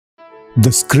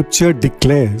The scripture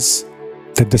declares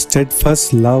that the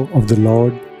steadfast love of the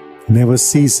Lord never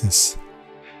ceases.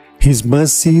 His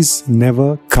mercies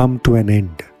never come to an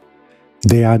end.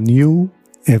 They are new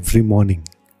every morning.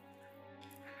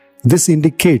 This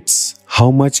indicates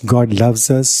how much God loves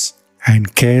us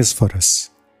and cares for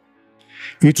us.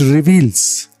 It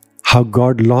reveals how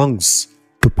God longs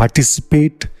to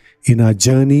participate in our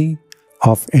journey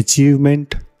of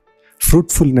achievement,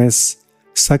 fruitfulness,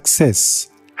 success,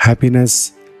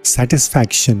 happiness,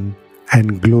 satisfaction,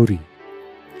 and glory.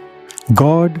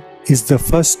 God is the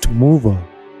first mover,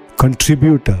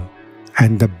 contributor,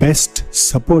 and the best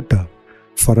supporter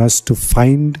for us to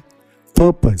find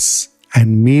purpose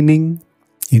and meaning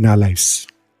in our lives.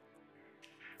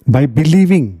 By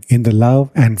believing in the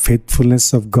love and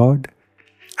faithfulness of God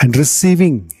and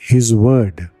receiving His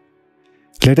word,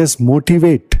 let us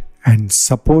motivate and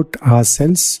support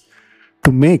ourselves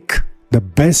to make the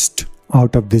best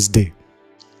out of this day.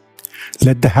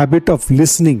 Let the habit of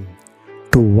listening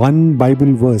to one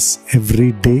Bible verse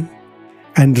every day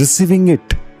and receiving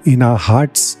it in our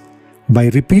hearts by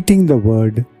repeating the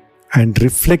word and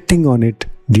reflecting on it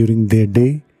during their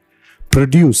day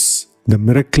produce the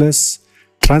miraculous,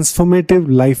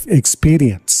 transformative life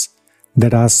experience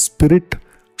that our spirit,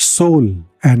 soul,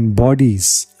 and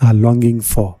bodies are longing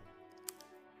for.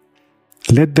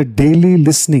 Let the daily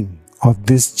listening of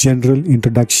this general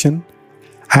introduction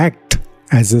act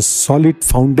as a solid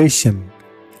foundation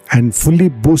and fully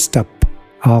boost up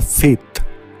our faith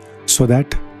so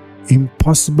that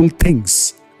impossible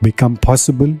things become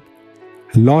possible,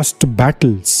 lost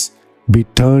battles be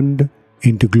turned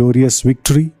into glorious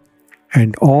victory,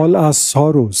 and all our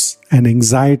sorrows and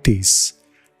anxieties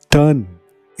turn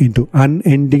into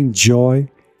unending joy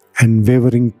and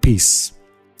wavering peace.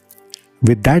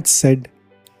 With that said,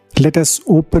 let us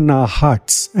open our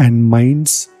hearts and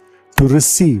minds to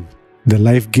receive the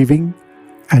life-giving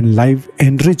and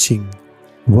life-enriching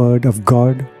Word of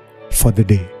God for the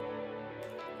day.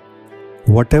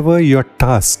 Whatever your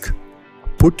task,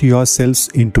 put yourselves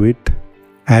into it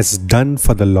as done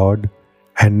for the Lord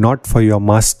and not for your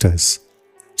masters,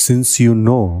 since you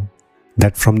know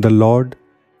that from the Lord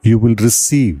you will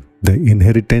receive the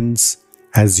inheritance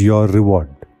as your reward.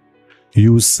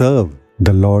 You serve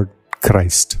the Lord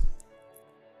Christ.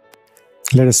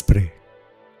 Let us pray.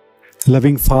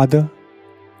 Loving Father,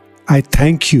 I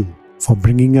thank you for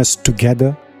bringing us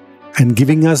together and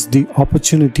giving us the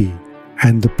opportunity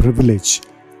and the privilege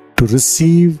to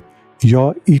receive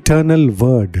your eternal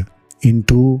word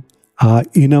into our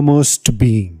innermost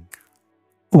being.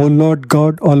 O Lord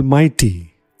God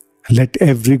Almighty, let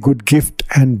every good gift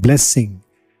and blessing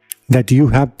that you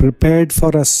have prepared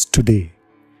for us today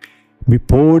be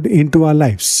poured into our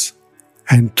lives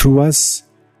and through us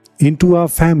into our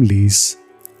families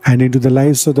and into the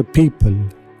lives of the people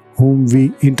whom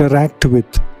we interact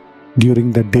with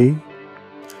during the day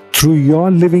through your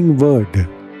living word,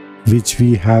 which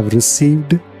we have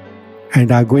received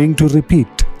and are going to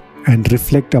repeat and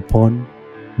reflect upon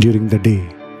during the day.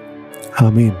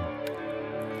 Amen.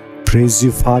 Praise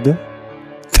you, Father.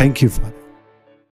 Thank you, Father.